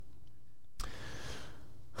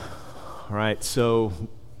All right, so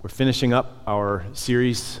we're finishing up our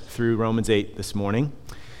series through Romans 8 this morning,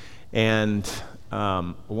 and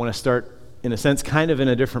I want to start, in a sense, kind of in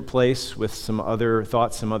a different place with some other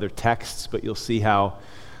thoughts, some other texts, but you'll see how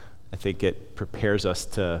I think it prepares us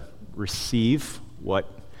to receive what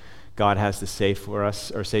God has to say for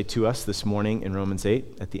us, or say to us this morning in Romans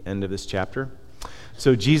 8 at the end of this chapter.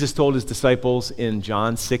 So Jesus told his disciples in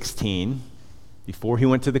John 16, before he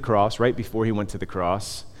went to the cross, right before he went to the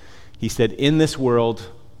cross, he said, "In this world,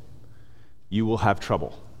 you will have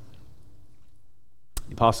trouble."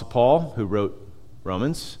 The Apostle Paul, who wrote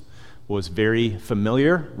Romans, was very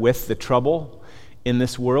familiar with the trouble in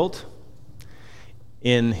this world.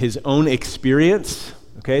 In his own experience,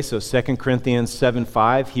 okay, so 2 Corinthians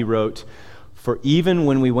 7:5, he wrote, "For even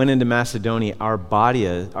when we went into Macedonia,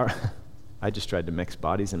 I just tried to mix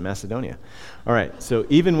bodies in Macedonia. All right, so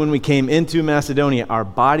even when we came into Macedonia, our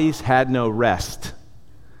bodies had no rest,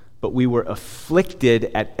 but we were afflicted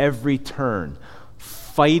at every turn,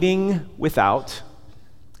 fighting without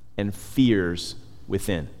and fears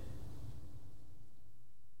within."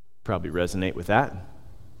 Probably resonate with that.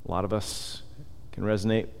 A lot of us can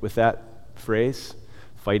resonate with that phrase,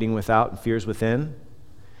 fighting without and fears within.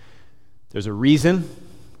 There's a reason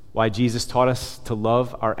why Jesus taught us to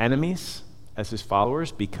love our enemies as his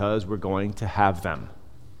followers, because we're going to have them.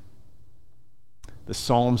 The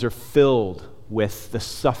Psalms are filled with the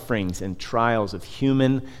sufferings and trials of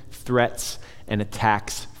human threats and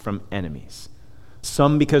attacks from enemies.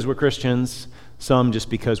 Some because we're Christians, some just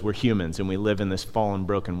because we're humans and we live in this fallen,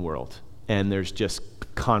 broken world, and there's just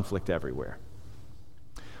conflict everywhere.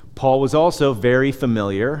 Paul was also very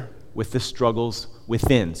familiar with the struggles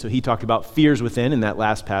within. So he talked about fears within in that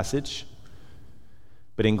last passage.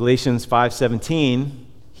 But in Galatians 5:17,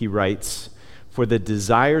 he writes, "For the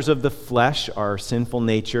desires of the flesh, our sinful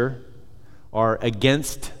nature, are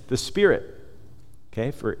against the Spirit."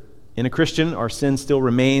 Okay, for in a Christian, our sin still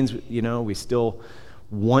remains. We still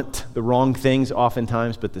want the wrong things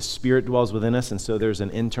oftentimes, but the Spirit dwells within us, and so there's an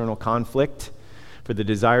internal conflict. "For the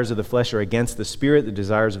desires of the flesh are against the Spirit, the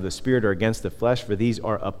desires of the Spirit are against the flesh, for these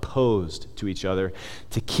are opposed to each other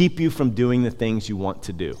to keep you from doing the things you want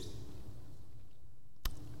to do."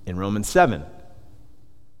 In Romans 7,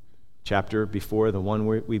 chapter before the one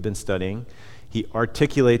we've been studying, he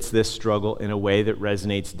articulates this struggle in a way that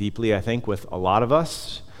resonates deeply, I think, with a lot of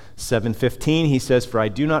us. 7:15, he says, "For I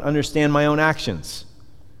do not understand my own actions.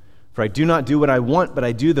 For I do not do what I want, but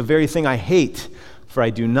I do the very thing I hate. For I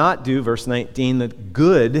do not do," verse 19, "the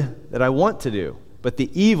good that I want to do, but the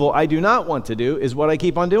evil I do not want to do is what I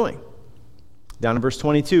keep on doing." Down in verse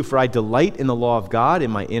 22, "For I delight in the law of God in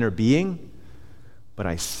my inner being, but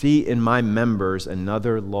I see in my members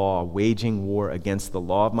another law, waging war against the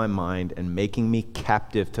law of my mind and making me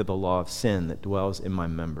captive to the law of sin that dwells in my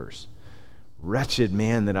members. Wretched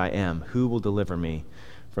man that I am, who will deliver me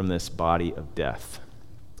from this body of death?"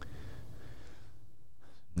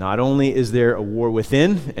 Not only is there a war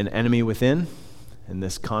within, an enemy within, in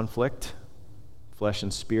this conflict, flesh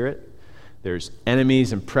and spirit, there's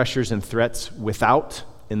enemies and pressures and threats without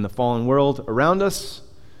in the fallen world around us.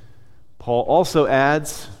 Paul also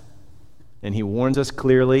adds, and he warns us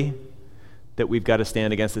clearly, that we've got to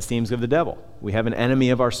stand against the schemes of the devil. We have an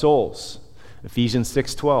enemy of our souls. Ephesians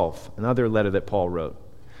 6:12, another letter that Paul wrote.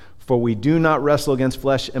 "For we do not wrestle against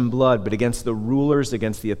flesh and blood, but against the rulers,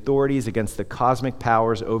 against the authorities, against the cosmic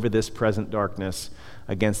powers over this present darkness,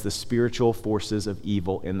 against the spiritual forces of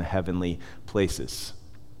evil in the heavenly places."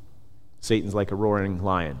 Satan's like a roaring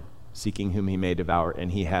lion, seeking whom he may devour,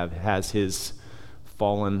 and he has his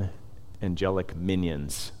fallen angelic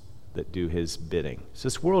minions that do his bidding. So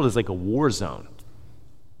this world is like a war zone.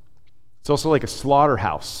 It's also like a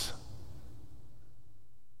slaughterhouse.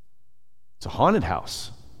 It's a haunted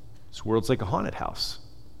house. This world's like a haunted house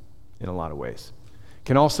in a lot of ways. It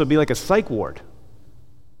can also be like a psych ward.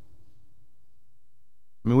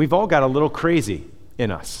 I mean, we've all got a little crazy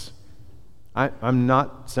in us. I'm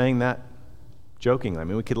not saying that jokingly. I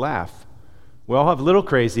mean, we could laugh. We all have a little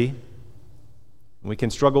crazy. We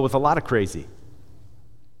can struggle with a lot of crazy.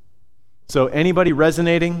 So anybody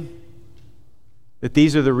resonating that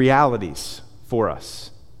these are the realities for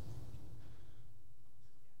us?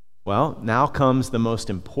 Well, now comes the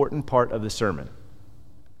most important part of the sermon.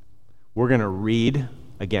 We're going to read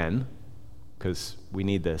again, because we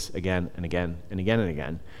need this again and again and again and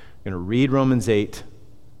again. We're going to read Romans 8,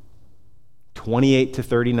 28 to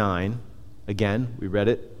 39. Again, we read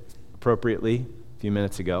it appropriately a few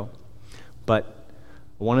minutes ago. But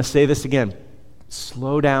I want to say this again.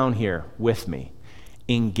 Slow down here with me.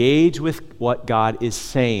 Engage with what God is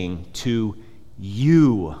saying to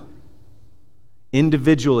you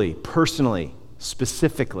individually, personally,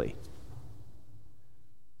 specifically.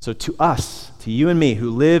 So to us, to you and me, who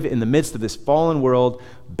live in the midst of this fallen world,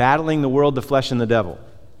 battling the world, the flesh, and the devil,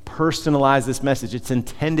 personalize this message. It's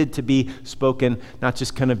intended to be spoken not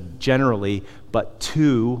just kind of generally, but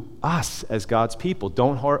to us as God's people.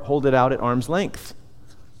 Don't hold it out at arm's length.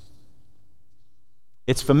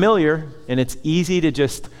 It's familiar, and it's easy to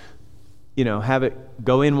just, have it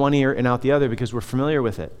go in one ear and out the other because we're familiar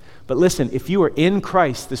with it. But listen, if you are in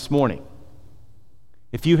Christ this morning,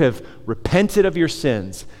 if you have repented of your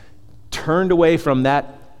sins, turned away from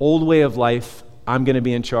that old way of life, I'm going to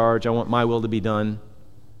be in charge, I want my will to be done,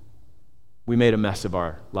 we made a mess of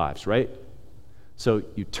our lives, right? So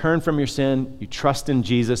you turn from your sin, you trust in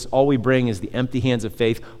Jesus. All we bring is the empty hands of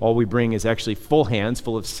faith. All we bring is actually full hands,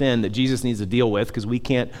 full of sin that Jesus needs to deal with because we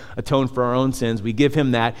can't atone for our own sins. We give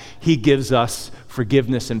him that. He gives us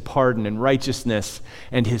forgiveness and pardon and righteousness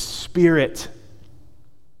and his Spirit.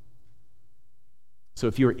 So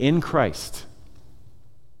if you're in Christ,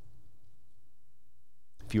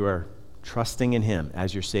 if you are trusting in him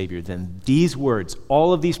as your Savior, then these words,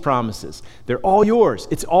 all of these promises, they're all yours.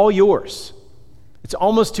 It's all yours. It's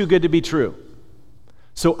almost too good to be true.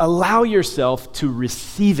 So allow yourself to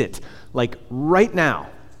receive it, like right now.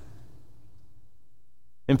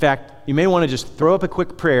 In fact, you may want to just throw up a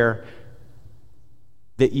quick prayer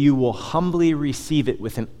that you will humbly receive it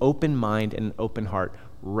with an open mind and an open heart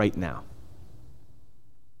right now.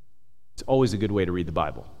 It's always a good way to read the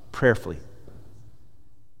Bible, prayerfully.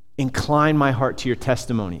 Incline my heart to your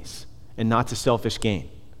testimonies and not to selfish gain,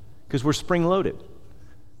 because we're spring-loaded.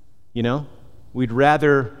 We'd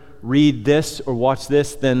rather read this or watch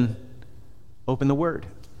this than open the Word.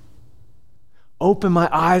 Open my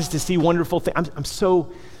eyes to see wonderful things. It's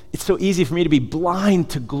so easy for me to be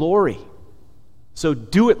blind to glory. So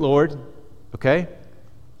do it, Lord. Okay?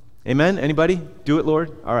 Amen? Anybody? Do it,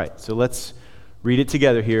 Lord? All right, so let's read it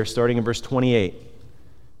together here, starting in verse 28.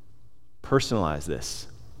 Personalize this.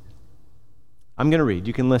 I'm going to read.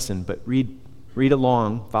 You can listen, but read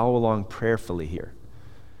along, follow along prayerfully here.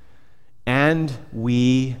 And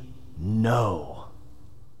we know.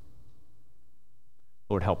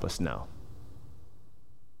 Lord, help us know.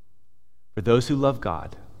 For those who love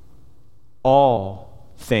God, all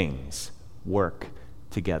things work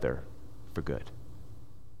together for good.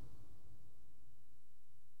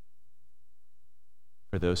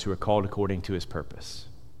 For those who are called according to his purpose.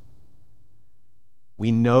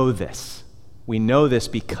 We know this. We know this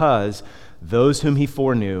because those whom he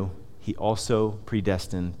foreknew, he also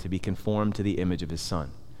predestined to be conformed to the image of his Son,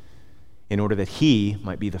 in order that he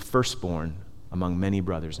might be the firstborn among many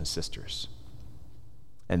brothers and sisters.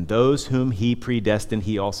 And those whom he predestined,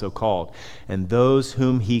 he also called. And those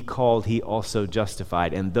whom he called, he also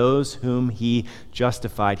justified. And those whom he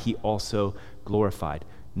justified, he also glorified.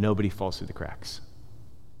 Nobody falls through the cracks.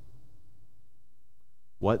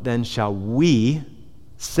 What then shall we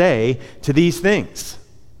say to these things?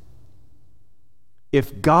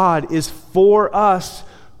 If God is for us,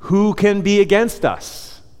 who can be against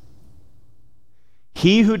us?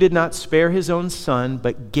 He who did not spare his own Son,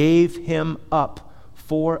 but gave him up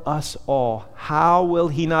for us all, how will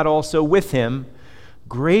he not also with him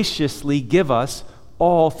graciously give us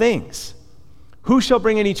all things? Who shall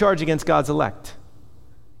bring any charge against God's elect?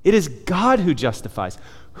 It is God who justifies.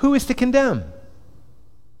 Who is to condemn?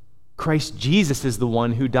 Christ Jesus is the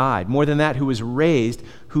one who died. More than that, who was raised,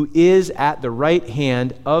 who is at the right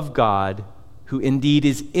hand of God, who indeed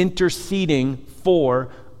is interceding for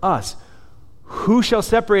us. Who shall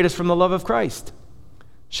separate us from the love of Christ?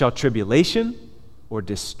 Shall tribulation or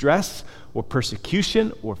distress or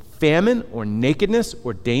persecution or famine or nakedness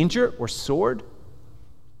or danger or sword?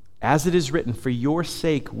 As it is written, for your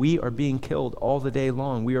sake we are being killed all the day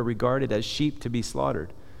long. We are regarded as sheep to be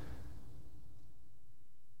slaughtered.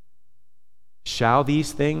 Shall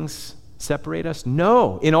these things separate us?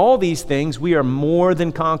 No. In all these things we are more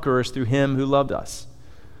than conquerors through him who loved us.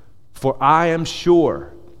 For I am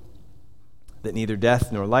sure that neither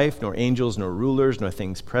death, nor life, nor angels, nor rulers, nor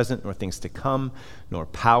things present, nor things to come, nor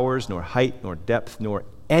powers, nor height, nor depth, nor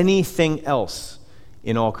anything else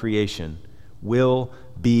in all creation will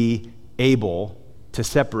be able to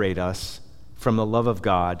separate us from the love of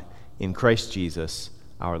God in Christ Jesus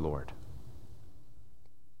our Lord.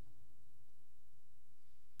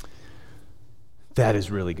 That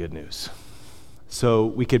is really good news. So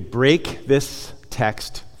we could break this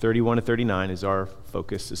text, 31 to 39 is our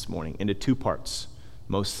focus this morning, into two parts,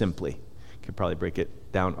 most simply. Could probably break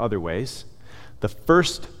it down other ways. The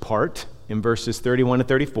first part, in verses 31 to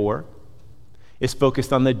 34, is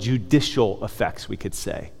focused on the judicial effects, we could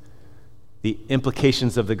say, the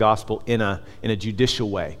implications of the gospel in a judicial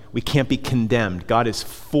way. We can't be condemned. God is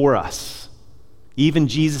for us. Even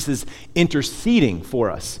Jesus is interceding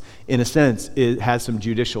for us. In a sense, it has some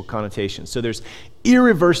judicial connotations. So there's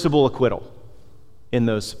irreversible acquittal in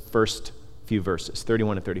those first few verses,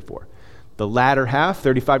 31 and 34. The latter half,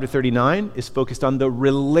 35 to 39, is focused on the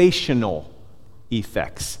relational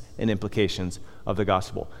effects and implications of the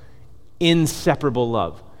gospel. Inseparable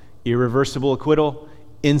love. Irreversible acquittal,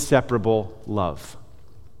 inseparable love.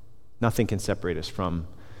 Nothing can separate us from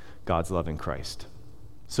God's love in Christ.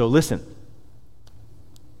 So listen,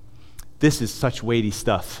 this is such weighty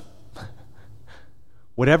stuff.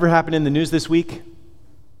 Whatever happened in the news this week,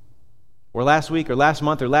 or last week, or last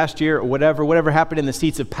month, or last year, or whatever happened in the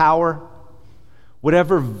seats of power,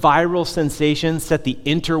 whatever viral sensation set the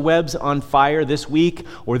interwebs on fire this week,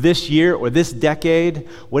 or this year, or this decade,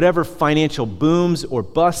 whatever financial booms or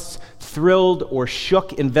busts thrilled or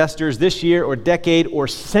shook investors this year, or decade, or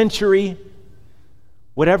century,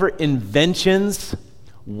 whatever inventions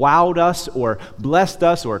wowed us, or blessed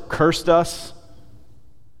us, or cursed us,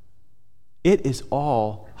 it is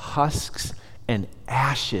all husks and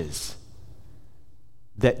ashes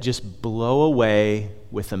that just blow away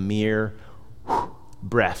with a mere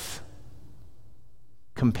breath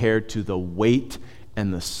compared to the weight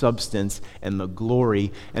and the substance and the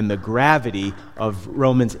glory and the gravity of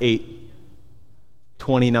Romans 8,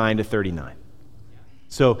 29 to 39.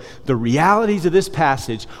 So the realities of this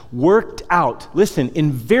passage worked out, listen,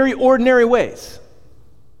 in very ordinary ways,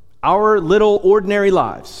 our little ordinary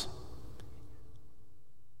lives,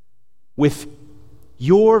 with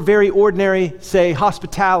your very ordinary, say,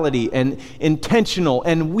 hospitality and intentional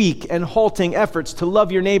and weak and halting efforts to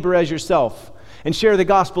love your neighbor as yourself and share the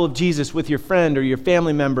gospel of Jesus with your friend or your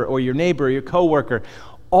family member or your neighbor or your coworker.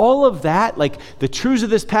 All of that, like the truths of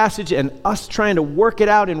this passage and us trying to work it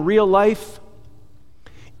out in real life,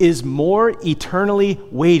 is more eternally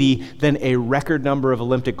weighty than a record number of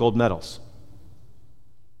Olympic gold medals.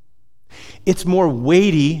 It's more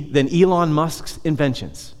weighty than Elon Musk's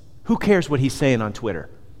inventions. Who cares what he's saying on Twitter?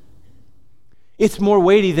 It's more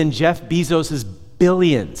weighty than Jeff Bezos'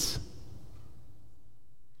 billions.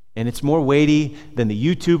 And it's more weighty than the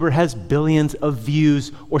YouTuber has billions of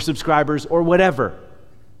views or subscribers or whatever.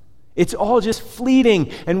 It's all just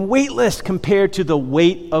fleeting and weightless compared to the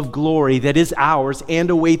weight of glory that is ours and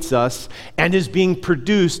awaits us and is being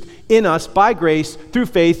produced in us by grace through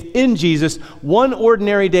faith in Jesus, one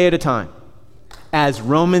ordinary day at a time, as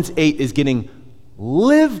Romans 8 is getting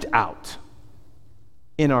lived out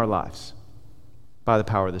in our lives by the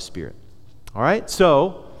power of the Spirit. All right,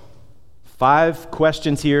 so 5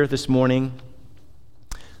 questions here this morning.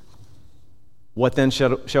 What then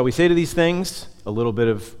shall we say to these things? A little bit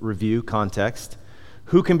of review, context.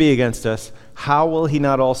 Who can be against us? How will he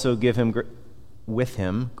not also with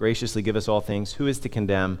him graciously give us all things? Who is to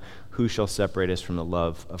condemn? Who shall separate us from the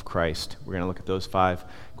love of Christ? We're going to look at those 5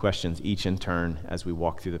 questions each in turn as we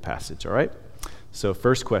walk through the passage, all right? So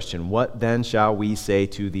first question, what then shall we say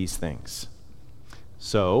to these things?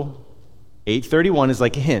 So 8:31 is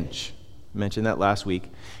like a hinge. I mentioned that last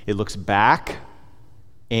week. It looks back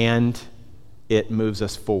and it moves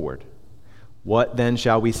us forward. What then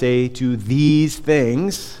shall we say to these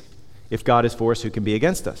things? If God is for us, who can be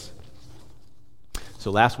against us?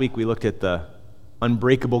 So last week we looked at the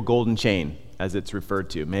unbreakable golden chain, as it's referred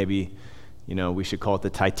to. Maybe, we should call it the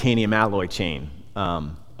titanium alloy chain.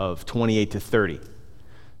 Of 28 to 30.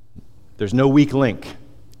 There's no weak link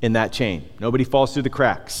in that chain. Nobody falls through the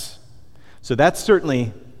cracks. So that's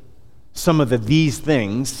certainly some of these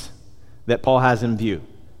things that Paul has in view.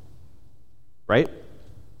 Right?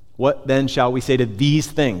 What then shall we say to these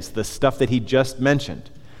things, the stuff that he just mentioned?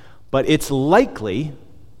 But it's likely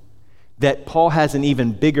that Paul has an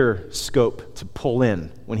even bigger scope to pull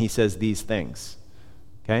in when he says these things.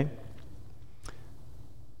 Okay?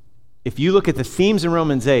 If you look at the themes in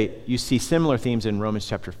Romans 8, you see similar themes in Romans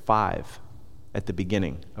chapter 5 at the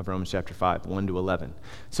beginning of Romans chapter 5, 1 to 11.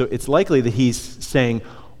 So it's likely that he's saying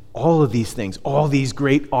all of these things, all these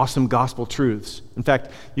great, awesome gospel truths. In fact,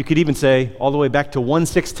 you could even say all the way back to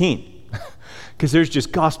 1:16, because there's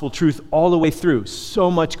just gospel truth all the way through. So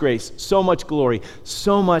much grace, so much glory,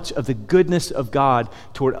 so much of the goodness of God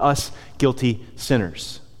toward us guilty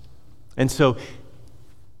sinners. And so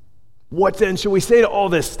what then shall we say to all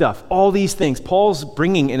this stuff, all these things? Paul's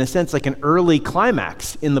bringing, in a sense, like an early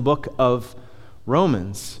climax in the book of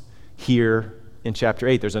Romans here in chapter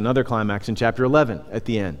 8. There's another climax in chapter 11 at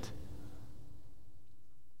the end.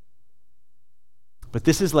 But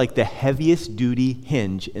this is like the heaviest duty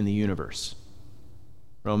hinge in the universe.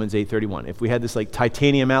 Romans 8:31. If we had this like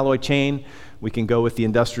titanium alloy chain, we can go with the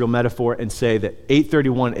industrial metaphor and say that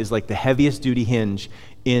 831 is like the heaviest duty hinge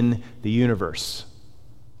in the universe,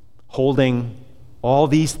 holding all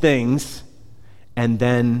these things and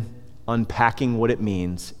then unpacking what it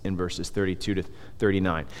means in verses 32 to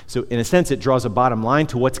 39. So in a sense, it draws a bottom line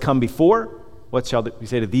to what's come before. What shall we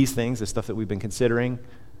say to these things, the stuff that we've been considering?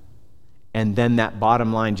 And then that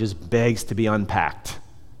bottom line just begs to be unpacked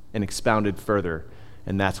and expounded further.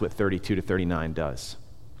 And that's what 32 to 39 does.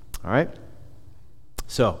 All right?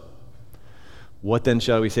 So, what then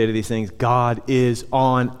shall we say to these things? God is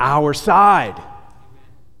on our side.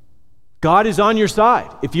 God is on your side.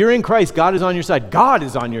 If you're in Christ, God is on your side. God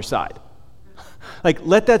is on your side. Like,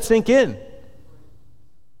 let that sink in.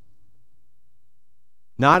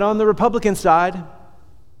 Not on the Republican side.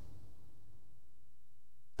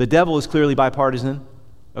 The devil is clearly bipartisan,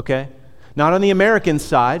 okay? Not on the American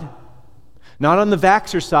side. Not on the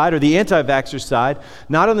vaxxer side or the anti-vaxxer side.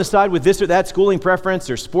 Not on the side with this or that schooling preference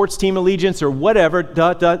or sports team allegiance or whatever,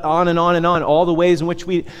 on and on and on, all the ways in which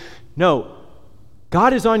we... No,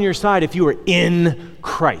 God is on your side if you are in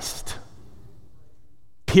Christ.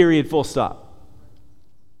 Period, full stop.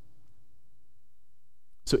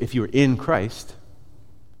 So if you are in Christ,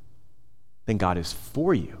 then God is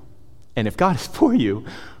for you. And if God is for you,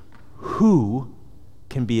 who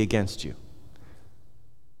can be against you?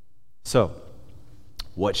 So,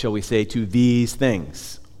 what shall we say to these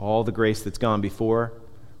things? All the grace that's gone before.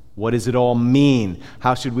 What does it all mean?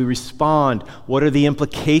 How should we respond? What are the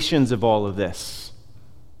implications of all of this?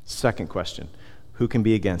 Second question, who can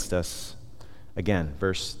be against us? Again,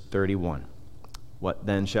 verse 31. What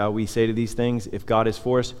then shall we say to these things? If God is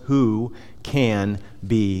for us, who can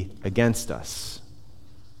be against us?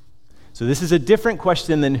 So this is a different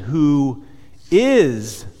question than who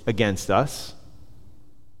is against us,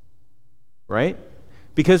 right?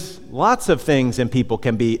 Because lots of things and people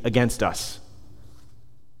can be against us.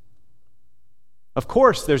 Of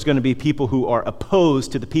course, there's going to be people who are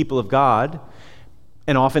opposed to the people of God,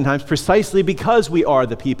 and oftentimes precisely because we are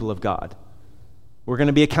the people of God. We're going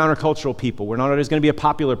to be a countercultural people. We're not always going to be a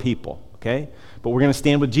popular people, okay? But we're going to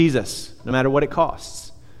stand with Jesus, no matter what it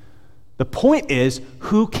costs. The point is,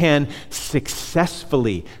 who can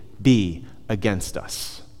successfully be against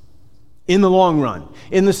us? In the long run,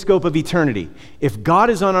 in the scope of eternity, if God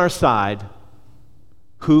is on our side,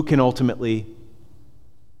 who can ultimately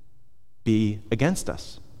be against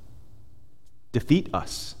us? Defeat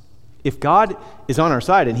us. If God is on our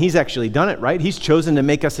side, and He's actually done it, right? He's chosen to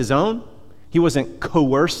make us His own. He wasn't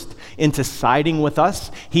coerced into siding with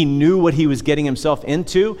us. He knew what He was getting Himself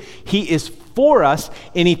into. He is for us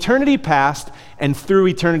in eternity past and through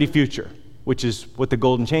eternity future, which is what the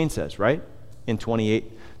golden chain says, right? In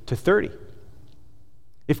 28 to 30.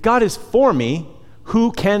 If God is for me,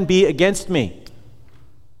 who can be against me?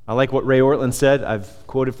 I like what Ray Ortlund said. I've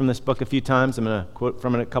quoted from this book a few times. I'm going to quote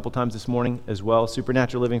from it a couple times this morning as well.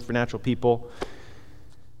 Supernatural Living for Natural People.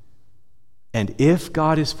 And if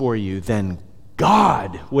God is for you, then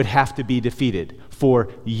God would have to be defeated for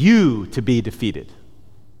you to be defeated.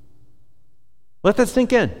 Let that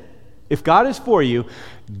sink in. If God is for you,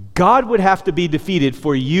 God would have to be defeated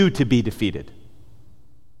for you to be defeated.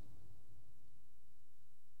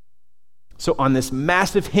 So on this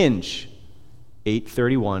massive hinge,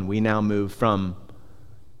 831, we now move from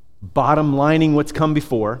bottom lining what's come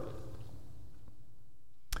before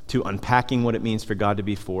to unpacking what it means for God to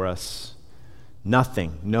be for us.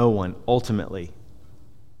 Nothing, no one, ultimately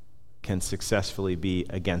can successfully be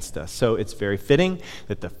against us. So it's very fitting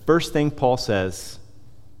that the first thing Paul says,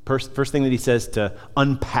 first thing that he says to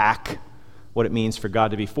unpack what it means for God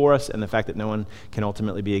to be for us and the fact that no one can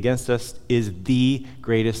ultimately be against us is the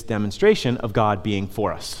greatest demonstration of God being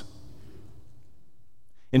for us.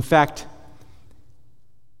 In fact,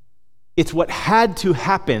 it's what had to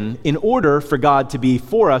happen in order for God to be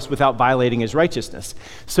for us without violating His righteousness.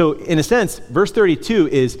 So in a sense, verse 32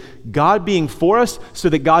 is God being for us so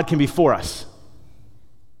that God can be for us.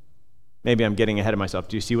 Maybe I'm getting ahead of myself.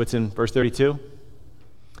 Do you see what's in verse 32?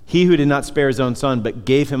 He who did not spare His own Son, but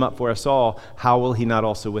gave Him up for us all, how will He not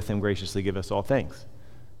also with Him graciously give us all things?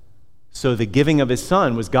 So the giving of His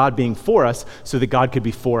Son was God being for us so that God could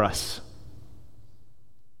be for us.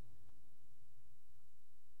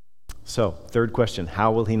 So, third question,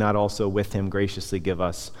 how will He not also with Him graciously give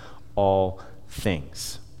us all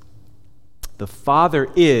things? The Father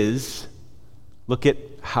is, look at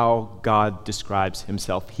how God describes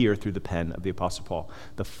Himself here through the pen of the Apostle Paul.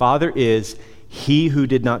 The Father is He who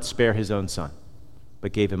did not spare His own Son,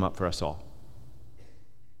 but gave Him up for us all.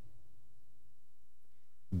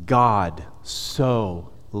 God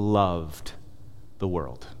so loved the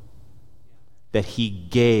world, that he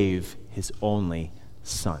gave his only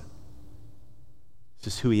son.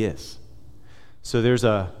 This is who he is. So there's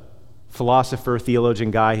a philosopher,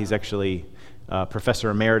 theologian guy, he's actually professor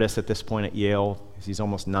emeritus at this point at Yale. He's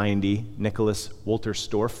almost 90, Nicholas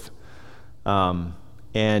Wolterstorff. And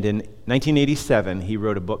in 1987, he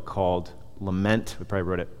wrote a book called Lament. We probably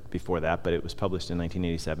wrote it before that, but it was published in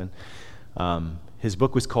 1987. His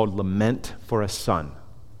book was called Lament for a Son.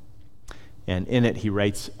 And in it, he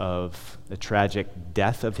writes of the tragic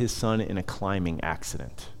death of his son in a climbing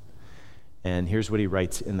accident. And here's what he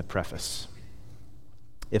writes in the preface.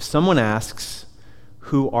 If someone asks,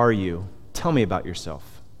 "Who are you? Tell me about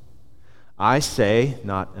yourself," I say,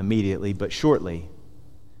 not immediately, but shortly,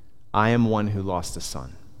 I am one who lost a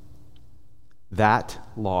son. That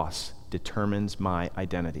loss determines my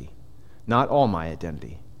identity. Not all my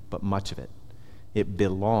identity, but much of it. It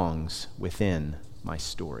belongs within my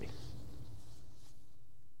story.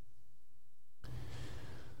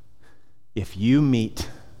 If you meet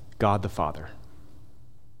God the Father,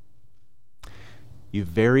 you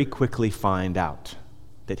very quickly find out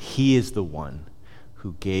that he is the one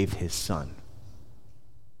who gave his son.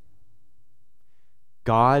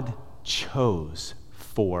 God chose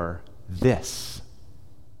for this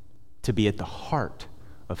to be at the heart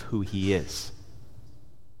of who he is.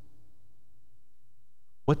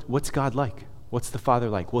 What's God like? What's the Father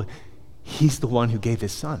like? Well, he's the one who gave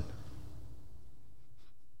his son.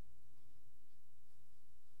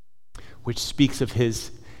 Which speaks of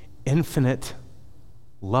his infinite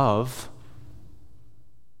love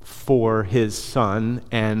for his son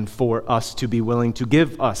and for us to be willing to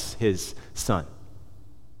give us his son.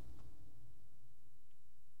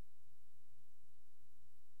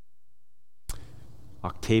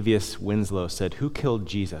 Octavius Winslow said, "Who killed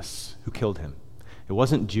Jesus? Who killed him? It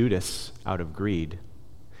wasn't Judas out of greed.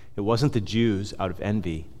 It wasn't the Jews out of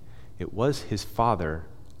envy. It was his Father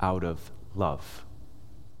out of love.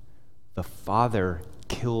 The Father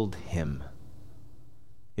killed him.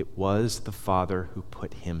 It was the Father who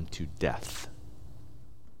put him to death."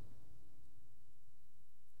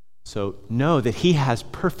 So know that he has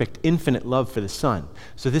perfect, infinite love for the Son.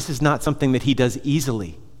 So this is not something that he does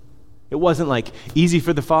easily. It wasn't like easy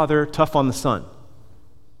for the Father, tough on the Son.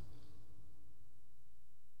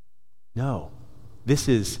 No, this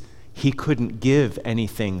is, he couldn't give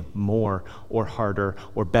anything more or harder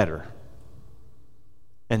or better.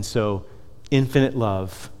 And so, infinite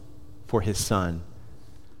love for his Son.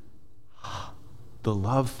 The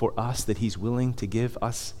love for us that he's willing to give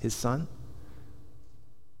us his Son.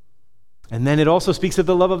 And then it also speaks of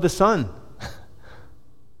the love of the Son.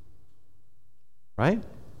 Right?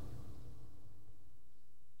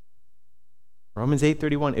 Romans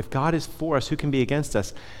 8:31, if God is for us, who can be against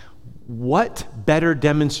us? What better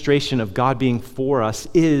demonstration of God being for us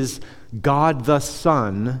is God the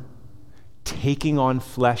Son taking on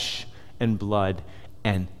flesh and blood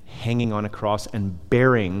and hanging on a cross and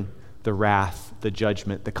bearing the wrath, the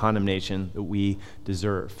judgment, the condemnation that we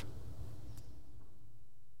deserve.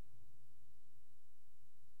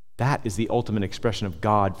 That is the ultimate expression of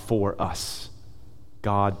God for us.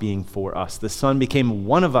 God being for us. The Son became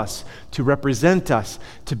one of us to represent us,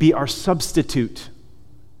 to be our substitute,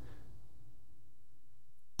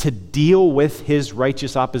 to deal with his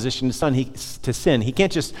righteous opposition to sin. He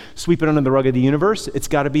can't just sweep it under the rug of the universe. It's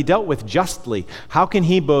got to be dealt with justly. How can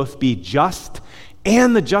he both be just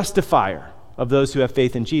and the justifier of those who have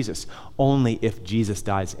faith in Jesus? Only if Jesus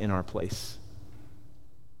dies in our place.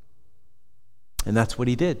 And that's what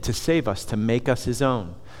he did, to save us, to make us his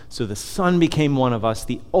own. So the Son became one of us,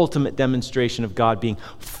 the ultimate demonstration of God being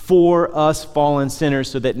for us fallen sinners,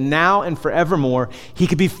 so that now and forevermore he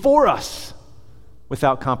could be for us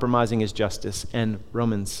without compromising his justice. And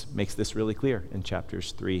Romans makes this really clear in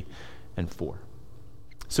chapters 3 and 4.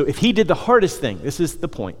 So if he did the hardest thing, this is the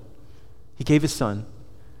point, he gave his Son,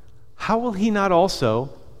 how will he not also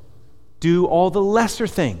do all the lesser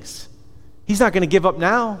things? He's not going to give up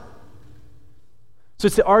now. So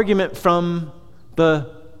it's the argument from the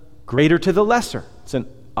greater to the lesser. It's an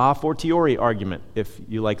a fortiori argument, if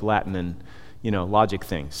you like Latin and, logic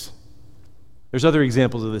things. There's other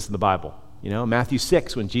examples of this in the Bible. Matthew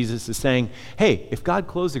 6, when Jesus is saying, hey, if God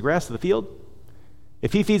clothes the grass of the field,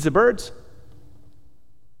 if he feeds the birds,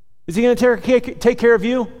 is he going to take care of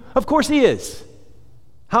you? Of course he is.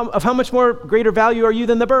 How much more greater value are you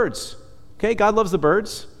than the birds? Okay, God loves the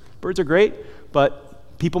birds. Birds are great,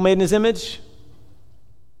 but people made in his image,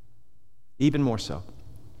 even more so.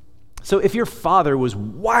 So if your father was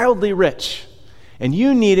wildly rich and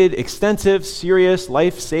you needed extensive, serious,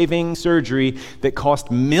 life-saving surgery that cost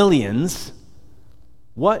millions,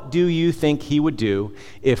 What do you think he would do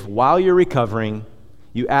if while you're recovering,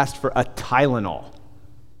 you asked for a Tylenol?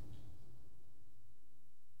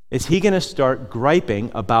 Is he going to start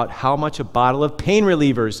griping about how much a bottle of pain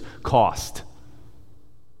relievers cost?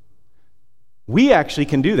 We actually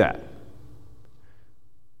can do that.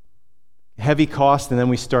 Heavy cost, and then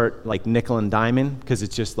we start like nickel and diming because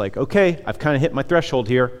it's just like, okay, I've kind of hit my threshold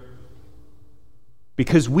here.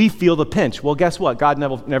 Because we feel the pinch. Well, guess what? God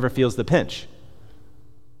never feels the pinch.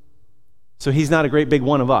 So he's not a great big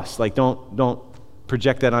one of us. Like, don't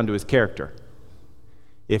project that onto his character.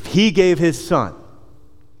 If he gave his son,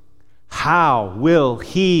 how will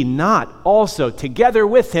he not also, together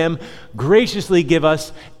with him, graciously give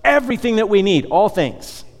us everything that we need, all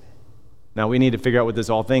things? Now, we need to figure out what this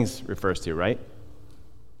all things refers to, right?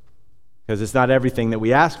 Because it's not everything that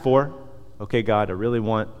we ask for. Okay, God, I really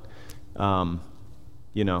want, a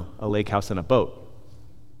lake house and a boat.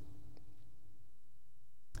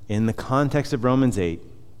 In the context of Romans 8,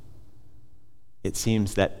 it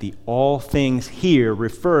seems that the all things here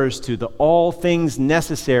refers to the all things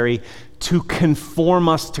necessary to conform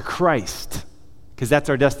us to Christ, because that's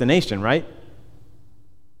our destination, right?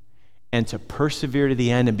 And to persevere to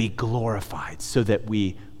the end and be glorified so that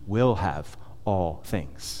we will have all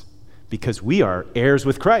things. Because we are heirs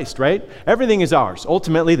with Christ, right? Everything is ours.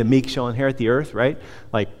 Ultimately, the meek shall inherit the earth, right?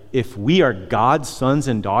 Like, if we are God's sons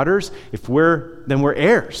and daughters, then we're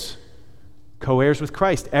heirs. Co-heirs with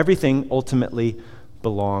Christ. Everything ultimately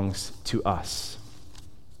belongs to us.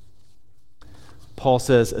 Paul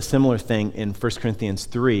says a similar thing in 1 Corinthians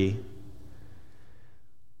 3.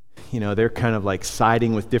 They're kind of like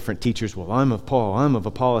siding with different teachers. Well, I'm of Paul, I'm of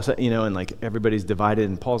Apollos, and like everybody's divided.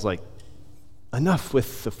 And Paul's like, enough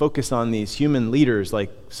with the focus on these human leaders.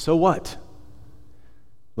 Like, so what?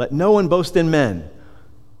 Let no one boast in men.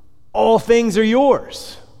 All things are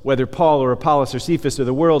yours. Whether Paul or Apollos or Cephas or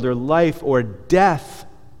the world or life or death,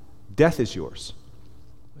 death is yours.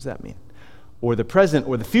 What does that mean? Or the present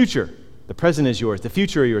or the future. The present is yours. The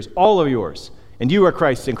future are yours. All are yours. And you are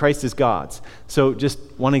Christ, and Christ is God's. So just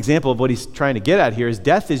one example of what he's trying to get at here is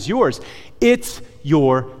death is yours. It's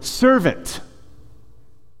your servant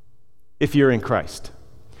if you're in Christ.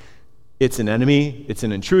 It's an enemy. It's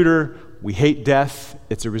an intruder. We hate death.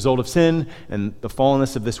 It's a result of sin and the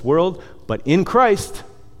fallenness of this world. But in Christ,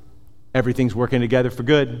 everything's working together for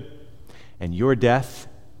good. And your death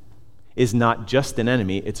is not just an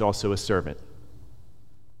enemy, it's also a servant.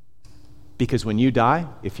 Because when you die,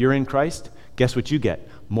 if you're in Christ, guess what you get?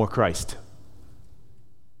 More Christ.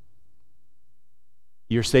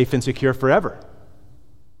 You're safe and secure forever.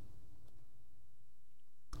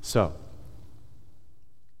 So,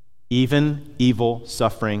 even evil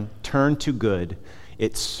suffering turned to good,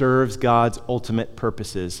 it serves God's ultimate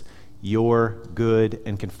purposes, your good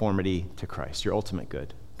and conformity to Christ, your ultimate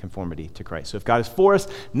good, conformity to Christ. So if God is for us,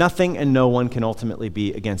 nothing and no one can ultimately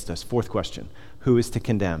be against us. Fourth question, who is to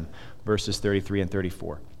condemn? Verses 33 and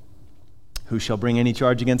 34. Who shall bring any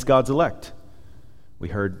charge against God's elect? We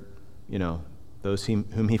heard, those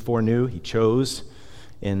whom he foreknew, he chose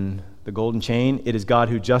in the golden chain. It is God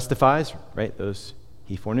who justifies, right? Those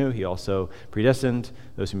he foreknew, he also predestined.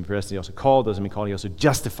 Those whom he predestined, he also called. Those whom he called, he also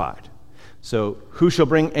justified. So who shall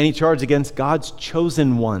bring any charge against God's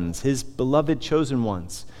chosen ones, his beloved chosen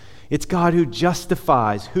ones? It's God who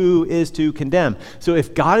justifies. Who is to condemn? So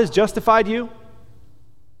if God has justified you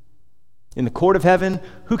in the court of heaven,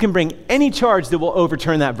 who can bring any charge that will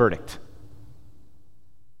overturn that verdict?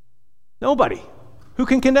 Nobody. Who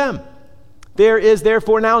can condemn? There is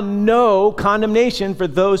therefore now no condemnation for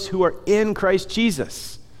those who are in Christ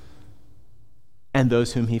Jesus. And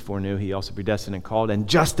those whom he foreknew, he also predestined and called and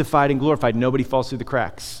justified and glorified. Nobody falls through the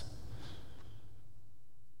cracks.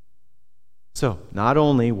 So, not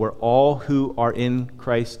only were all who are in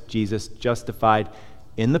Christ Jesus justified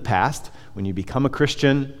in the past, when you become a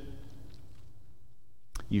Christian,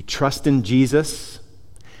 you trust in Jesus,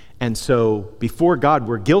 and so before God,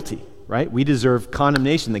 we're guilty, right? We deserve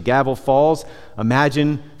condemnation. The gavel falls.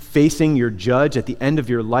 Imagine facing your judge at the end of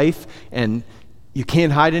your life, and you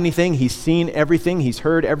can't hide anything. He's seen everything. He's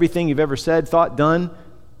heard everything you've ever said, thought, done.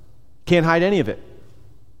 Can't hide any of it.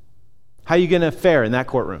 How are you going to fare in that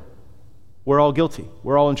courtroom? We're all guilty.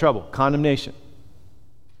 We're all in trouble. Condemnation.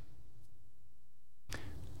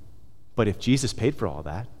 But if Jesus paid for all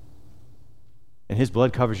that, and his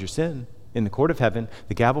blood covers your sin, in the court of heaven,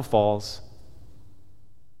 the gavel falls.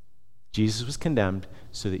 Jesus was condemned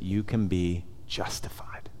so that you can be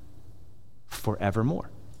justified forevermore.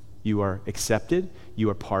 You are accepted, you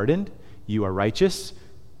are pardoned, you are righteous,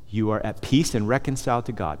 you are at peace and reconciled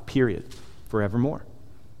to God, period, forevermore.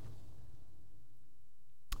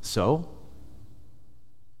 So,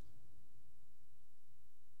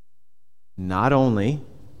 not only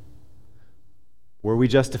were we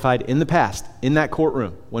justified in the past, in that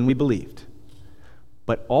courtroom, when we believed,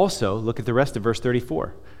 but also, look at the rest of verse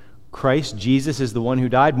 34. Christ Jesus is the one who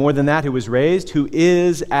died, more than that, who was raised, who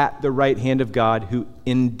is at the right hand of God, who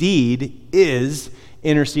indeed is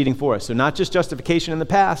interceding for us. So not just justification in the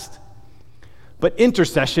past, but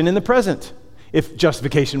intercession in the present. If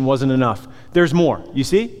justification wasn't enough, there's more, you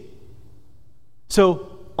see?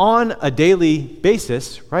 So on a daily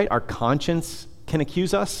basis, right, our conscience can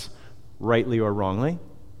accuse us, rightly or wrongly.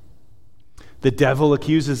 The devil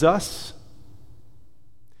accuses us.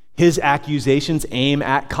 His accusations aim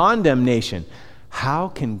at condemnation. How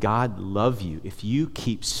can God love you if you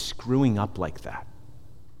keep screwing up like that?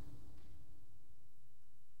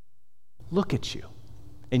 Look at you,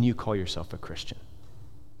 and you call yourself a Christian.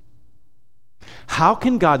 How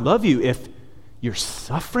can God love you if you're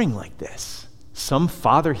suffering like this? Some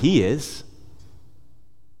father he is.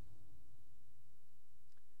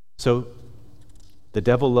 So the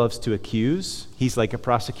devil loves to accuse. He's like a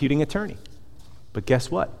prosecuting attorney. But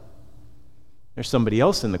guess what? There's somebody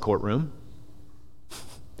else in the courtroom.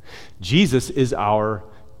 Jesus is our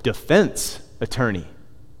defense attorney.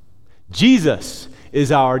 Jesus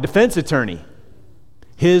is our defense attorney.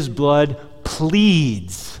 His blood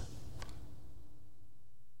pleads.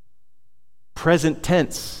 Present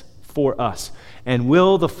tense for us. And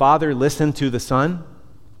will the Father listen to the Son?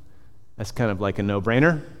 That's kind of like a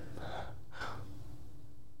no-brainer.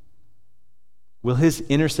 Will his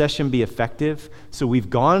intercession be effective? So we've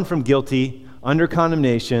gone from guilty, under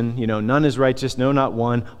condemnation, none is righteous, no, not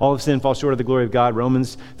one. All of sin falls short of the glory of God.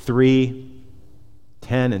 Romans 3,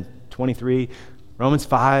 10 and 23. Romans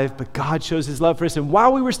 5, but God shows his love for us. And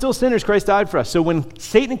while we were still sinners, Christ died for us. So when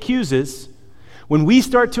Satan accuses, when we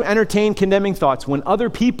start to entertain condemning thoughts, when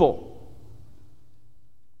other people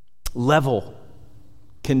level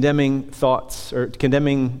condemning thoughts or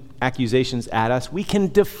condemning accusations at us, we can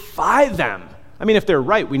defy them. I mean, if they're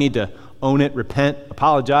right, we need to own it, repent,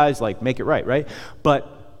 apologize, make it right? But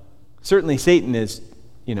certainly Satan is,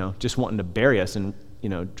 just wanting to bury us and,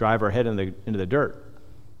 drive our head into the dirt.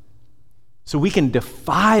 So we can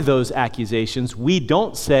defy those accusations. We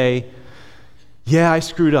don't say, yeah, I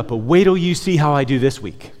screwed up, but wait till you see how I do this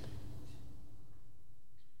week.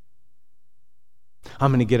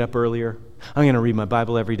 I'm going to get up earlier. I'm going to read my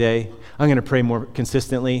Bible every day. I'm going to pray more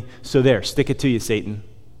consistently. So there, stick it to you, Satan.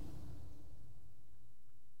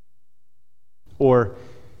 Or,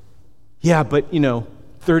 yeah, but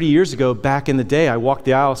 30 years ago, back in the day, I walked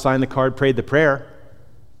the aisle, signed the card, prayed the prayer.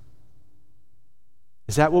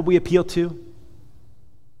 Is that what we appeal to?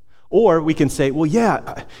 Or we can say, well,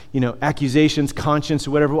 yeah, accusations, conscience,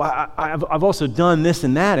 or whatever. Well, I've also done this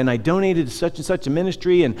and that, and I donated to such and such a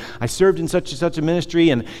ministry, and I served in such and such a ministry,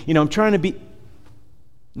 and, I'm trying to be...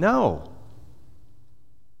 No.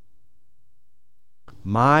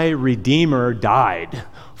 My Redeemer died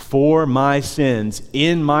for my sins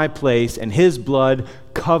in my place, and his blood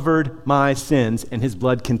covered my sins, and his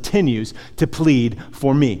blood continues to plead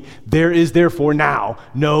for me. There is therefore now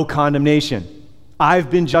no condemnation.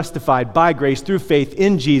 I've been justified by grace through faith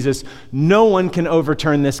in Jesus. No one can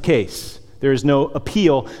overturn this case. There is no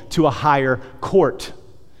appeal to a higher court.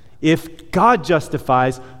 If God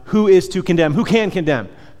justifies, who is to condemn? Who can condemn?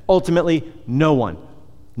 Ultimately, no one.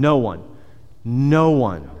 No one. No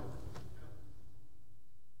one.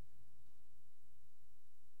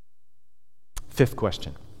 Fifth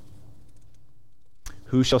question.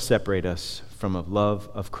 Who shall separate us from the love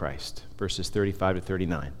of Christ? Verses 35 to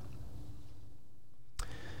 39.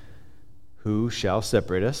 Who shall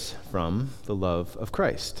separate us from the love of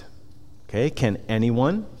Christ? Okay, can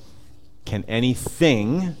anything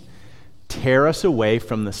tear us away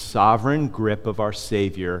from the sovereign grip of our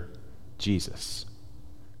Savior, Jesus?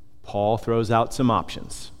 Paul throws out some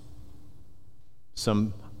options,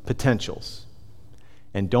 some potentials.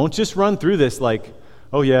 And don't just run through this like,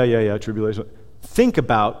 oh yeah, tribulation.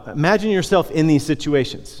 Imagine yourself in these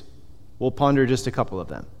situations. We'll ponder just a couple of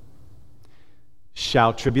them.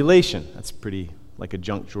 Shall tribulation, that's pretty like a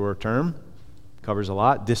junk drawer term, covers a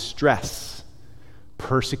lot. Distress,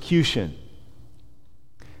 persecution,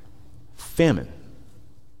 famine.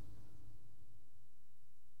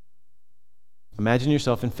 Imagine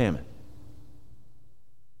yourself in famine.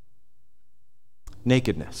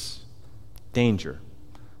 Nakedness, danger,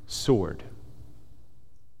 sword.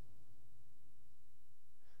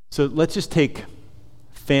 So let's just take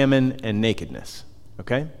famine and nakedness,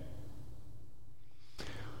 okay?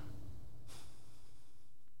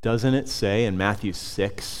 Doesn't it say in Matthew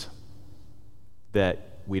 6 that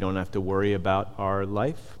we don't have to worry about our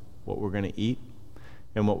life, what we're going to eat,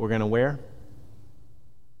 and what we're going to wear?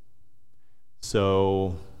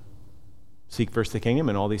 So seek first the kingdom,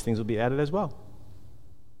 and all these things will be added as well.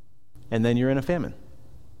 And then you're in a famine,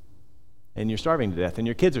 and you're starving to death, and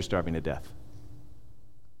your kids are starving to death.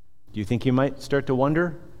 Do you think you might start to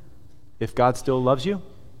wonder if God still loves you?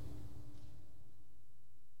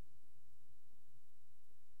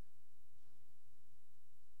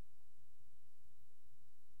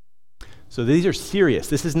 So these are serious.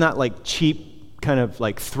 This is not like cheap, kind of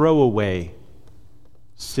like throwaway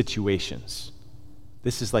situations.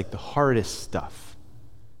 This is like the hardest stuff.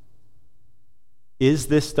 Is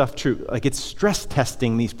this stuff true? Like, it's stress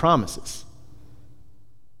testing these promises.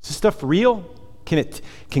 Is this stuff real?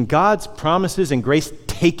 Can God's promises and grace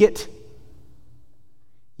take it?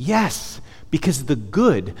 Yes, because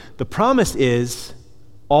the promise is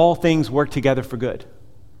all things work together for good.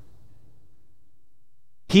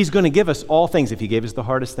 He's going to give us all things. If he gave us the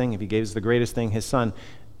hardest thing, if he gave us the greatest thing, his son,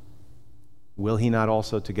 will he not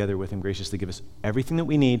also together with him graciously give us everything that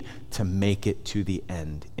we need to make it to the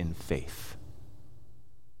end in faith?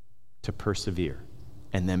 To persevere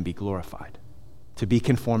and then be glorified, to be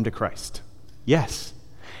conformed to Christ. Yes.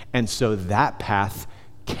 And so that path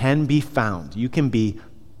can be found. You can be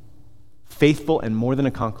faithful and more than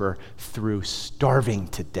a conqueror through starving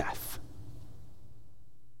to death.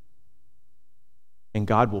 And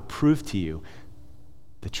God will prove to you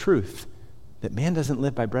the truth that man doesn't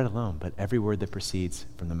live by bread alone, but every word that proceeds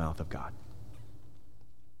from the mouth of God.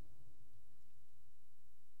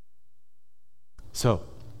 So,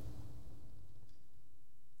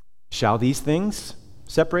 shall these things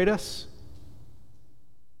separate us?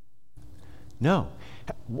 No.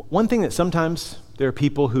 One thing that sometimes there are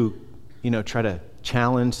people who, try to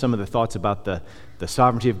challenge some of the thoughts about the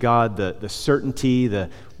sovereignty of God, the certainty,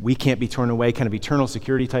 we can't be torn away, kind of eternal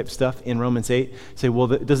security type stuff in Romans 8, say,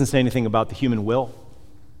 well, it doesn't say anything about the human will.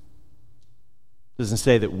 It doesn't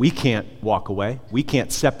say that we can't walk away. We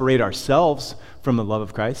can't separate ourselves from the love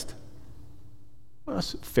of Christ. Well,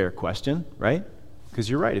 that's a fair question, right? Because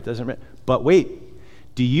you're right, it doesn't. But wait,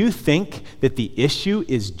 do you think that the issue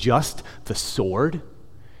is just the sword?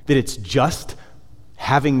 That it's just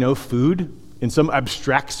having no food in some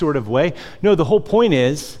abstract sort of way? No, the whole point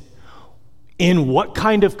is, in what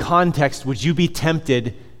kind of context would you be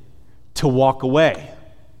tempted to walk away,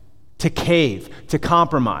 to cave, to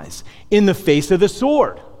compromise in the face of the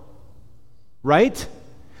sword? Right?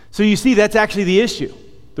 So you see, that's actually the issue.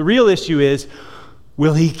 The real issue is,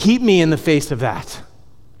 will he keep me in the face of that?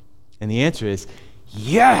 And the answer is,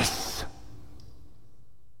 yes.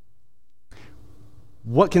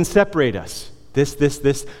 What can separate us?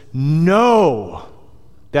 This. No.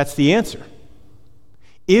 That's the answer.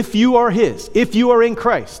 If you are his, if you are in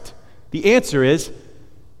Christ, the answer is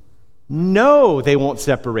no, they won't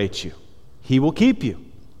separate you. He will keep you.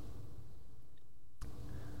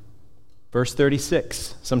 Verse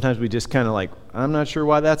 36. Sometimes we just kind of like, I'm not sure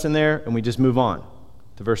why that's in there, and we just move on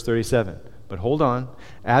to verse 37. But hold on.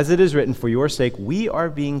 As it is written, for your sake, we are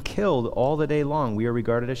being killed all the day long. We are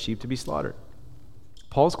regarded as sheep to be slaughtered.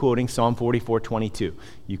 Paul's quoting Psalm 44:22.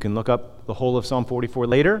 You can look up the whole of Psalm 44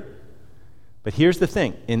 later. But here's the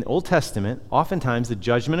thing. In the Old Testament, oftentimes the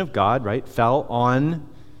judgment of God, right, fell on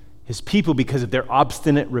his people because of their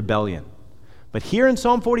obstinate rebellion. But here in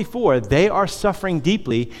Psalm 44, they are suffering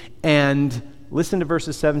deeply. And listen to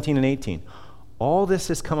verses 17 and 18. All this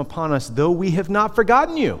has come upon us, though we have not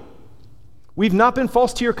forgotten you. We've not been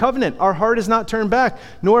false to your covenant. Our heart is not turned back,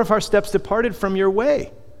 nor have our steps departed from your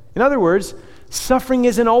way. In other words, suffering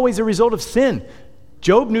isn't always a result of sin.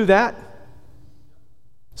 Job knew that.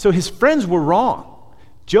 So his friends were wrong.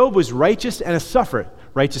 Job was righteous and a sufferer.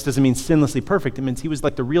 Righteous doesn't mean sinlessly perfect. It means he was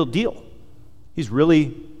like the real deal. He's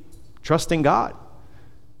really trusting God.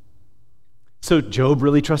 So Job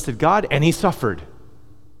really trusted God, and he suffered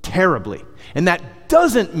terribly. And that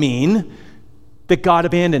doesn't mean that God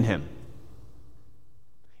abandoned him.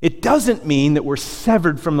 It doesn't mean that we're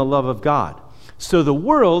severed from the love of God. So the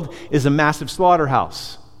world is a massive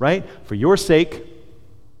slaughterhouse, right? For your sake,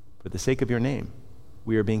 for the sake of your name,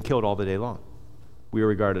 we are being killed all the day long. We are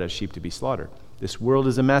regarded as sheep to be slaughtered. This world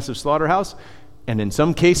is a massive slaughterhouse, and in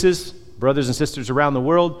some cases, brothers and sisters around the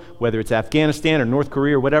world, whether it's Afghanistan or North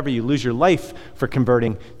Korea or whatever, you lose your life for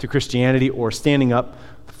converting to Christianity or standing up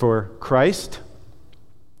for Christ.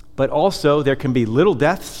 But also, there can be little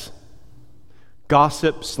deaths,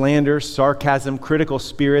 gossip, slander, sarcasm, critical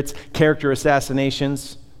spirits, character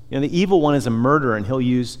assassinations. The evil one is a murderer, and he'll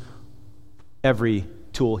use every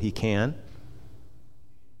tool he can.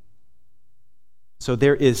 So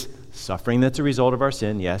there is suffering that's a result of our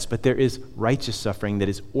sin, yes, but there is righteous suffering that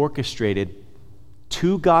is orchestrated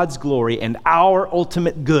to God's glory and our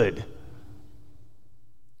ultimate good.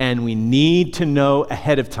 And we need to know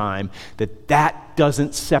ahead of time that that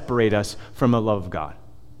doesn't separate us from the love of God.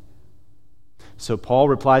 So Paul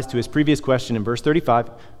replies to his previous question in verse 35,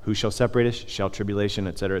 who shall separate us? Shall tribulation,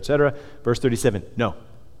 etc., etc. Verse 37, no.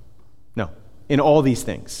 In all these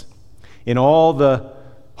things, in all the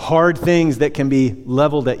hard things that can be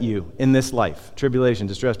leveled at you in this life, tribulation,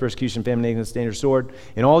 distress, persecution, famine, nakedness, danger, sword,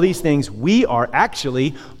 in all these things, we are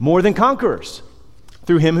actually more than conquerors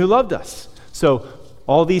through him who loved us. So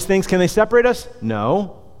all these things, can they separate us?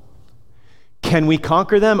 No. Can we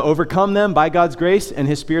conquer them, overcome them by God's grace and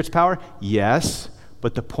his Spirit's power? Yes,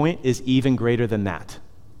 but the point is even greater than that.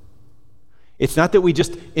 It's not that we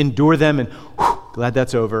just endure them and, glad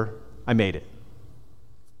that's over, I made it.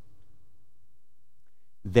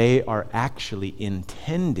 They are actually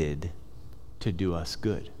intended to do us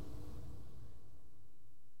good.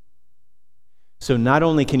 So not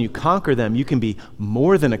only can you conquer them, you can be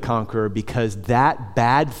more than a conqueror because that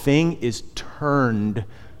bad thing is turned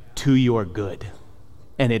to your good.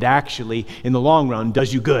 And it actually, in the long run,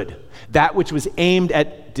 does you good. That which was aimed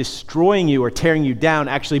at destroying you or tearing you down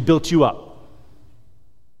actually built you up.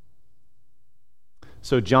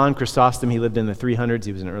 So John Chrysostom, he lived in the 300s.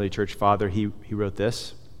 He was an early church father. He wrote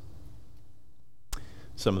this.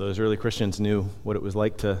 Some of those early Christians knew what it was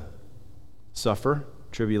like to suffer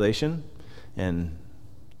tribulation and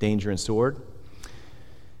danger and sword.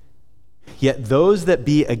 Yet those that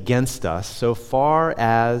be against us, so far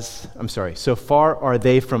are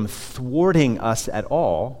they from thwarting us at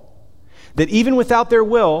all, that even without their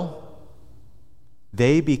will,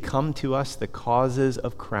 they become to us the causes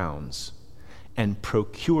of crowns and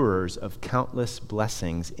procurers of countless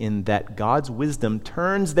blessings, in that God's wisdom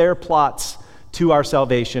turns their plots to our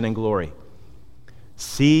salvation and glory.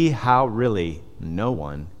 See how really no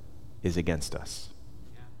one is against us.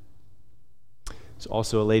 There's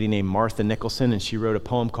also a lady named Martha Nicholson, and she wrote a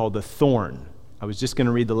poem called The Thorn. I was just going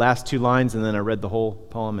to read the last 2 lines, and then I read the whole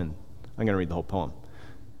poem, and I'm going to read the whole poem.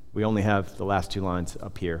 We only have the last 2 lines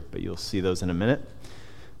up here, but you'll see those in a minute.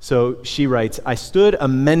 So she writes, I stood a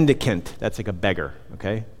mendicant, that's like a beggar,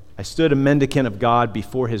 okay? I stood a mendicant of God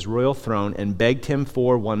before his royal throne and begged him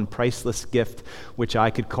for one priceless gift which I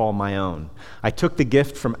could call my own. I took the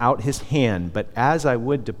gift from out his hand, but as I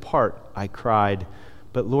would depart, I cried,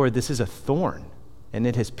 but Lord, this is a thorn, and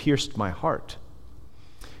it has pierced my heart.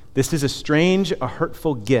 This is a strange, a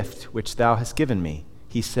hurtful gift which thou hast given me.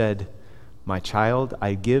 He said, my child,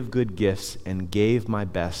 I give good gifts and gave my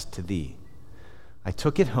best to thee. I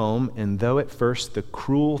took it home, and though at first the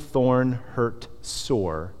cruel thorn hurt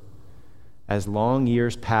sore, as long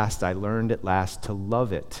years passed, I learned at last to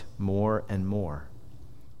love it more and more.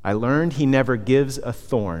 I learned he never gives a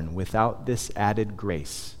thorn without this added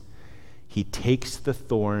grace. He takes the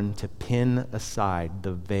thorn to pin aside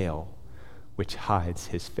the veil which hides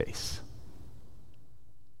his face.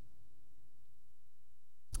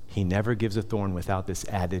 He never gives a thorn without this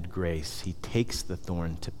added grace. He takes the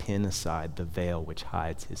thorn to pin aside the veil which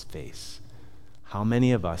hides his face. How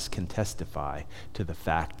many of us can testify to the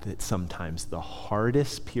fact that sometimes the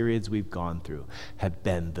hardest periods we've gone through have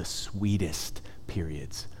been the sweetest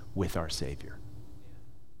periods with our Savior?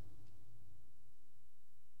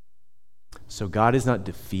 So God is not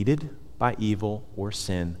defeated by evil or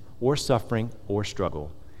sin or suffering or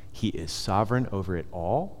struggle. He is sovereign over it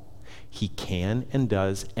all. He can and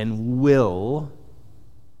does and will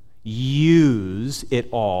use it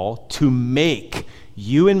all to make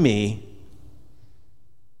you and me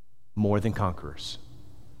more than conquerors.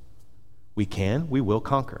 We will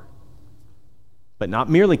conquer, but not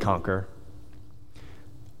merely conquer.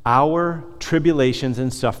 Our tribulations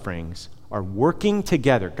and sufferings are working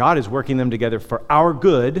together. God is working them together for our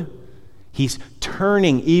good. He's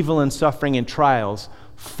turning evil and suffering and trials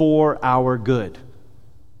for our good.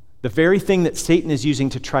 The very thing that Satan is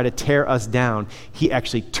using to try to tear us down, he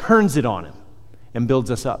actually turns it on him and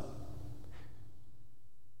builds us up.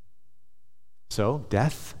 So,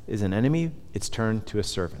 death is an enemy, it's turned to a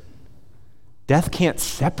servant. Death can't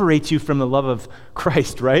separate you from the love of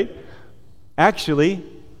Christ, right? Actually,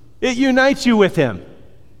 it unites you with him.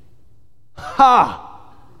 Ha!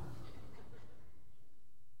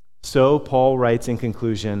 So Paul writes in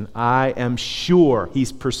conclusion, I am sure,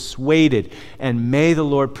 he's persuaded, and may the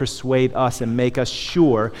Lord persuade us and make us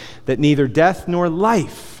sure that neither death nor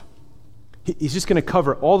life, he's just going to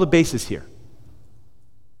cover all the bases here.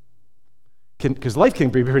 Because life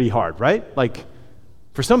can be pretty hard, right? Like,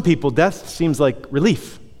 for some people, death seems like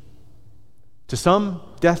relief. To some,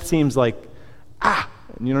 death seems like,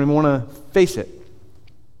 and you don't even want to face it.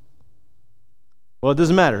 Well, it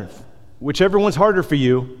doesn't matter. Whichever one's harder for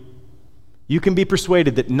you, You can be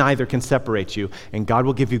persuaded that neither can separate you, and God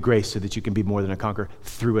will give you grace so that you can be more than a conqueror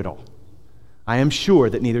through it all. I am sure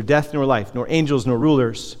that neither death nor life, nor angels nor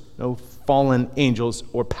rulers, no fallen angels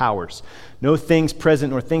or powers, no things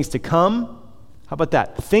present nor things to come. How about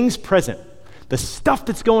that? Things present. The stuff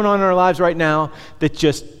that's going on in our lives right now that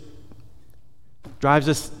just drives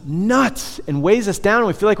us nuts and weighs us down and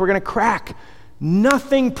we feel like we're going to crack.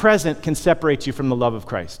 Nothing present can separate you from the love of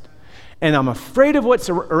Christ. And I'm afraid of what's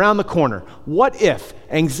around the corner. What if?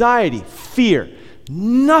 Anxiety, fear,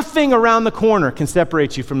 nothing around the corner can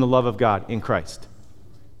separate you from the love of God in Christ.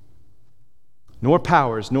 Nor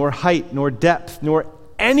powers, nor height, nor depth, nor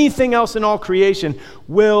anything else in all creation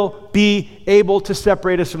will be able to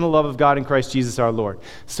separate us from the love of God in Christ Jesus our Lord.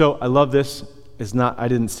 So I love this. I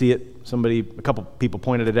didn't see it. A couple people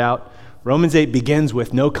pointed it out. Romans 8 begins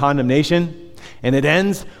with no condemnation, and it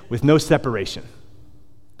ends with no separation.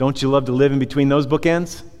 Don't you love to live in between those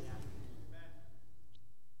bookends?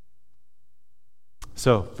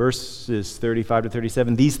 So, verses 35 to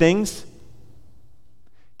 37, these things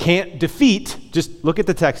can't defeat, just look at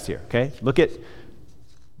the text here, okay? Look at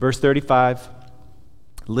verse 35,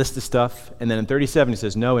 list of stuff, and then in 37 he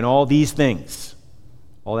says, no, in all these things,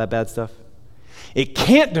 all that bad stuff, it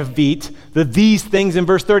can't defeat these things in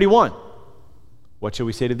verse 31. What shall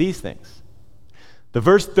we say to these things? The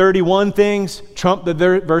verse 31 things trump the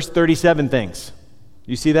verse 37 things.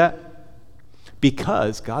 You see that?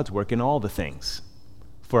 Because God's working all the things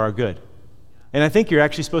for our good. And I think you're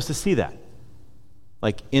actually supposed to see that,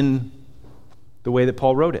 like in the way that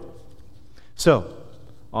Paul wrote it. So,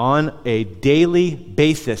 on a daily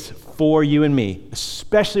basis for you and me,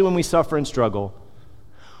 especially when we suffer and struggle,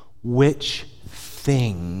 which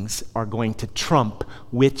things are going to trump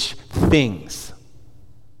which things?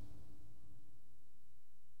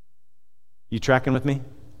 You tracking with me?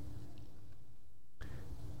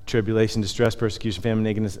 Tribulation, distress, persecution, famine,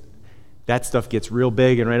 nakedness. That stuff gets real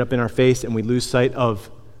big and right up in our face, and we lose sight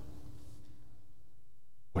of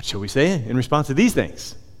what shall we say in response to these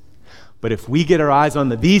things? But if we get our eyes on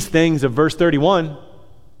these things of verse 31,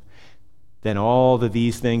 then all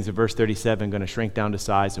these things of verse 37 are going to shrink down to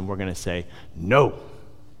size, and we're going to say, no.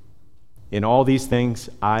 In all these things,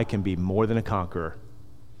 I can be more than a conqueror,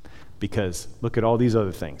 because look at all these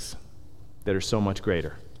other things that are so much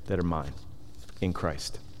greater, that are mine in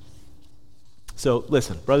Christ. So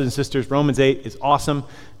listen, brothers and sisters, Romans 8 is awesome.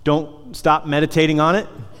 Don't stop meditating on it.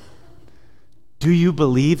 Do you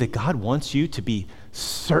believe that God wants you to be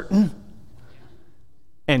certain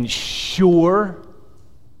and sure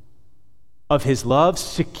of his love,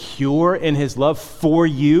 secure in his love for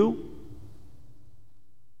you?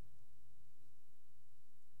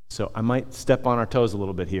 So I might step on our toes a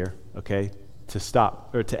little bit here, okay,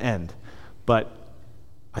 to end. But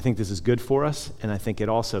I think this is good for us, and I think it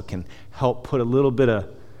also can help put a little bit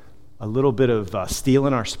of steel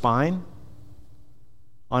in our spine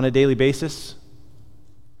on a daily basis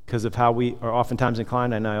because of how we are oftentimes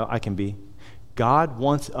inclined. I know I can be. God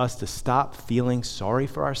wants us to stop feeling sorry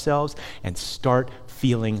for ourselves and start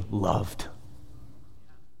feeling loved.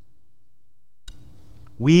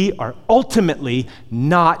 We are ultimately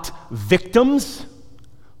not victims,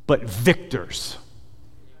 but victors.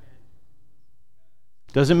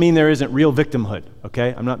 Doesn't mean there isn't real victimhood,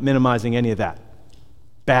 okay? I'm not minimizing any of that.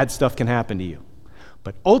 Bad stuff can happen to you.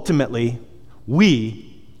 But ultimately,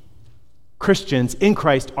 we, Christians in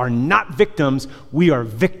Christ, are not victims, we are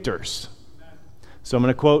victors. So I'm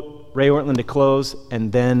going to quote Ray Ortlund to close,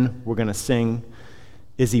 and then we're going to sing,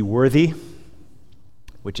 Is He Worthy?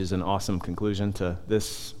 Which is an awesome conclusion to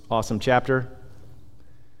this awesome chapter.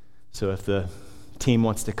 So if the team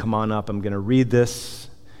wants to come on up, I'm going to read this,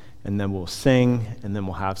 and then we'll sing, and then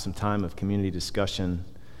we'll have some time of community discussion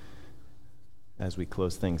as we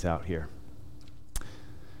close things out here.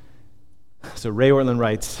 So Ray Ortlund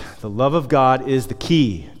writes, the love of God is the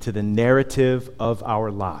key to the narrative of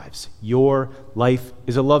our lives. Your life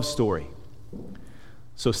is a love story.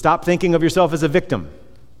 So stop thinking of yourself as a victim.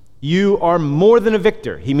 You are more than a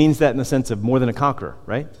victor. He means that in the sense of more than a conqueror,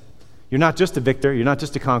 right? You're not just a victor. You're not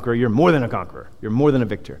just a conqueror. You're more than a conqueror. You're more than a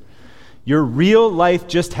victor. Your real life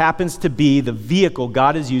just happens to be the vehicle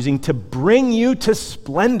God is using to bring you to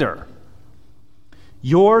splendor.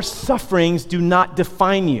 Your sufferings do not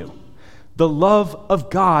define you. The love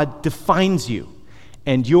of God defines you.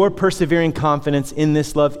 And your persevering confidence in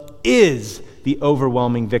this love is the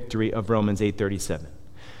overwhelming victory of Romans 8:37.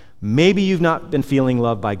 Maybe you've not been feeling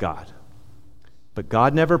loved by God, but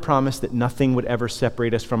God never promised that nothing would ever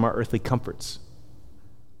separate us from our earthly comforts.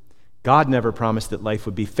 God never promised that life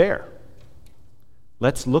would be fair.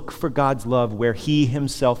 Let's look for God's love where He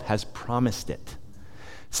Himself has promised it.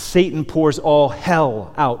 Satan pours all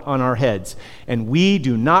hell out on our heads, and we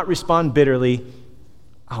do not respond bitterly.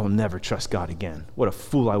 I will never trust God again. What a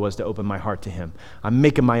fool I was to open my heart to him. I'm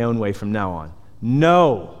making my own way from now on.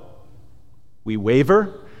 No. We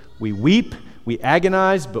waver, we weep, we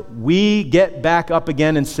agonize, but we get back up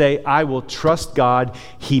again and say, I will trust God.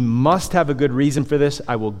 He must have a good reason for this.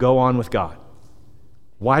 I will go on with God.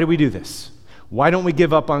 Why do we do this? Why don't we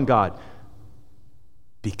give up on God?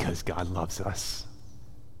 Because God loves us.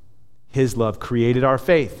 His love created our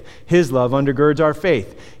faith. His love undergirds our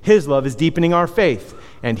faith. His love is deepening our faith.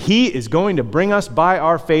 And he is going to bring us by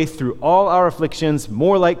our faith through all our afflictions,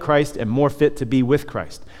 more like Christ and more fit to be with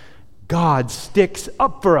Christ. God sticks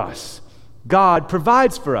up for us. God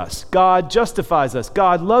provides for us. God justifies us.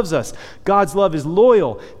 God loves us. God's love is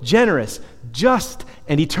loyal, generous, just,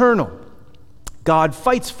 and eternal. God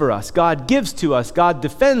fights for us. God gives to us. God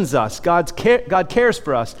defends us. God cares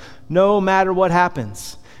for us no matter what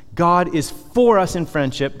happens. God is for us in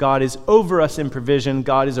friendship. God is over us in provision.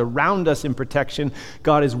 God is around us in protection.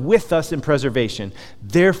 God is with us in preservation.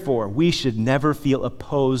 Therefore, we should never feel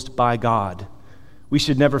opposed by God. We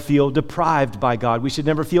should never feel deprived by God. We should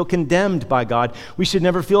never feel condemned by God. We should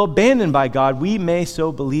never feel abandoned by God. We may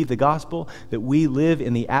so believe the gospel that we live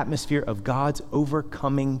in the atmosphere of God's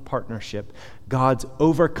overcoming partnership, God's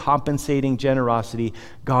overcompensating generosity,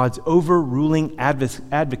 God's overruling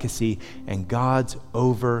advocacy, and God's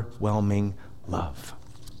overwhelming love.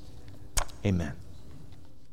 Amen.